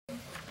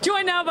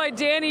Joined now by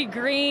Danny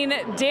Green.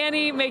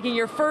 Danny, making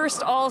your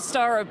first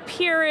All-Star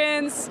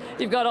appearance.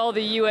 You've got all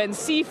the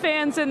UNC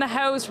fans in the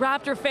house,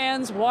 Raptor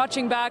fans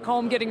watching back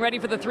home, getting ready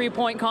for the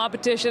three-point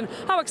competition.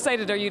 How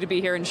excited are you to be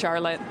here in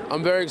Charlotte?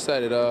 I'm very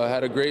excited. I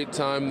had a great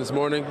time this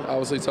morning,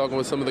 obviously talking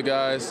with some of the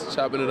guys,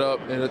 chopping it up,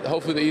 and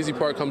hopefully the easy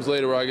part comes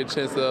later where I get a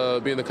chance to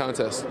be in the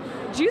contest.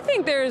 Do you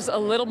think there's a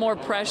little more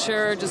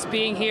pressure just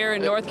being here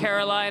in North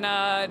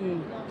Carolina?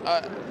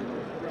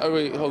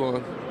 Wait, hold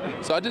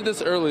on. So I did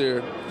this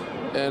earlier.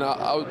 And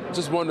I was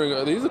just wondering,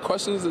 are these the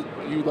questions that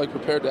you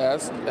prepared to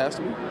ask me?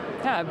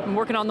 Yeah, I've been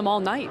working on them all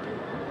night.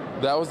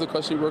 That was the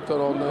question you worked on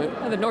all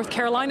night? The North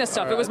Carolina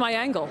stuff, Right. It was my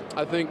angle.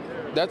 I think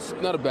that's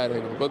not a bad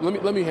angle, but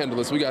let me handle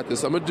this. We got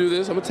this. I'm gonna do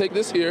this. I'm gonna take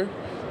this here.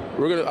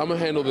 I'm gonna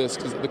handle this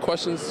because the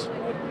questions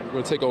are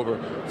gonna take over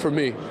for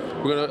me.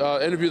 We're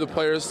gonna interview the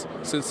players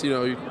since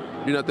you're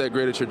not that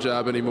great at your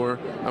job anymore.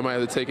 I might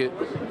have to take it,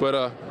 but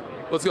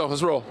let's go.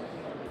 Let's roll.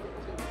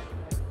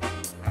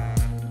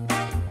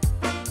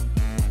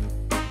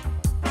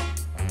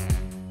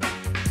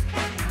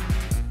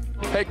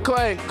 Hey,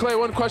 Clay,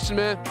 one question,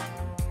 man.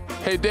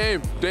 Hey,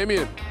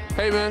 Damien.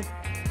 Hey, man.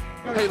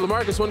 Hey,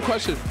 LaMarcus, one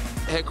question.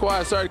 Hey,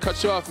 Kawhi, sorry to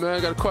cut you off,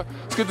 man.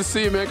 It's good to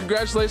see you, man.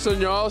 Congratulations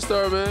on your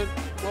All-Star, man.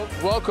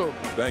 Welcome.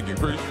 Thank you,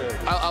 appreciate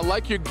it. I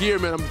like your gear,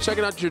 man. I'm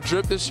checking out your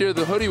drip this year.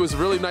 The hoodie was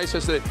really nice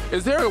yesterday.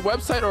 Is there a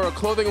website or a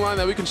clothing line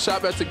that we can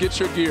shop at to get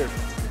your gear?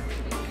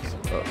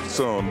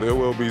 Soon, there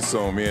will be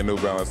soon. Me and New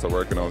Balance are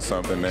working on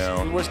something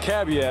now. Where's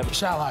Cabby at?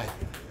 Shall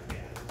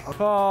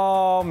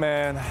Oh,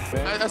 man.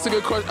 That's a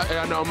good question.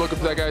 I know, I'm looking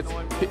for that guy.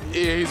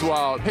 Yeah, he's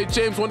wild. Hey,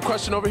 James, one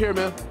question over here,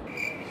 man.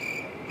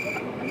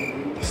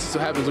 This is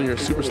what happens when you're a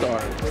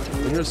superstar.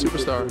 When you're a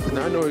superstar, and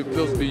I know it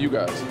feels to be you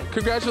guys.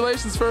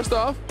 Congratulations, first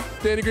off.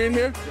 Danny Green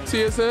here,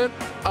 TSN.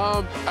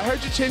 I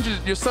heard you changed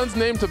your son's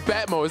name to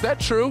Batmo. Is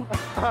that true?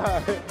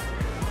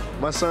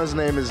 My son's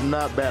name is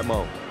not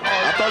Batmo.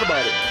 I thought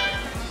about it.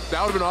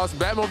 That would have been awesome.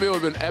 Batmobile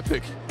would have been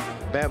epic.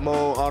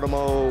 Batmo,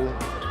 Automo,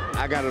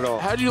 I got it all.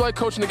 How did you like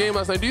coaching the game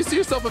last night? Do you see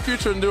yourself a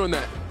future in doing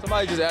that?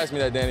 Somebody just asked me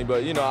that, Danny,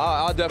 but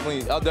I'll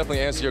definitely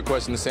answer your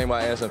question the same way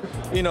I answer them.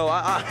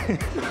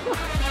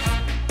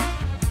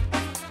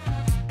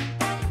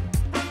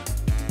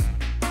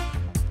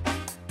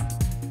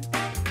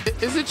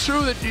 Is it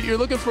true that you're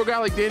looking for a guy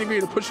like Danny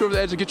Green to push you over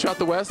the edge and get you out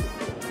the West?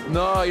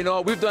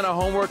 No, we've done our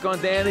homework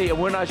on Danny,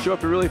 and we're not sure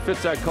if it really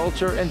fits our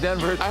culture in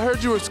Denver. I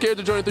heard you were scared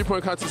to join a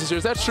three-point contest this year.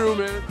 Is that true,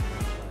 man?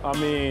 I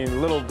mean, a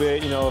little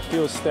bit, it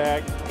feels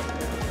stacked.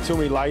 Too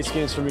many light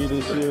skins for me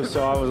this year,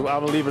 so I'm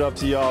gonna leave it up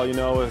to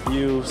y'all, with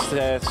you,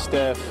 Seth,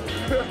 Steph,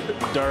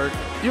 Dirk.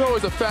 You're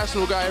always a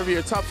fashionable guy every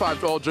year, top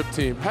 5 all drip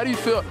team. How do you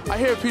feel? I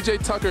hear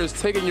PJ Tucker is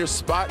taking your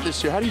spot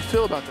this year. How do you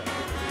feel about that?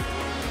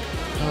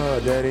 Oh,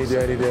 Danny.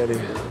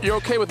 You're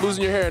okay with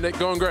losing your hair and it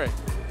going gray?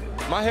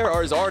 My hair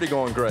is already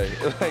going gray.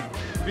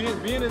 Being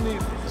in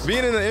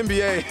the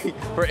NBA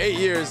for 8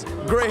 years,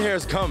 gray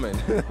hair's coming.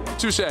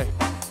 Touche.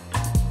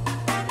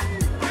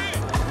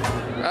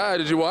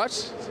 Did you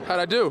watch? How'd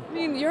I do? I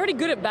mean, you're already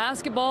good at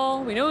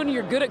basketball. We know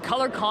you're good at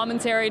color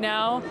commentary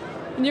now.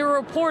 And you're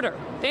a reporter.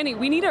 Danny,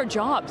 we need our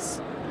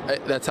jobs.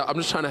 I'm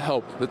just trying to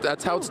help.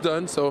 That's how it's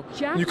done. So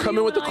Jack, you come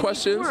in with the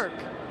questions. work.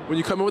 When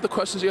you come in with the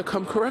questions, you gotta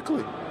come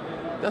correctly.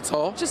 That's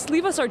all. Just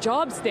leave us our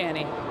jobs,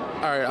 Danny.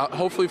 All right,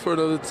 hopefully for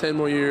another 10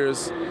 more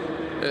years.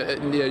 Yeah,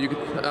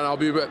 and I'll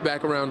be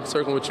back around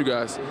circling with you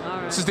guys. All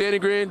right. This is Danny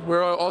Green.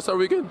 We're All-Star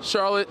Weekend,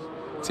 Charlotte,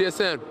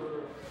 TSN.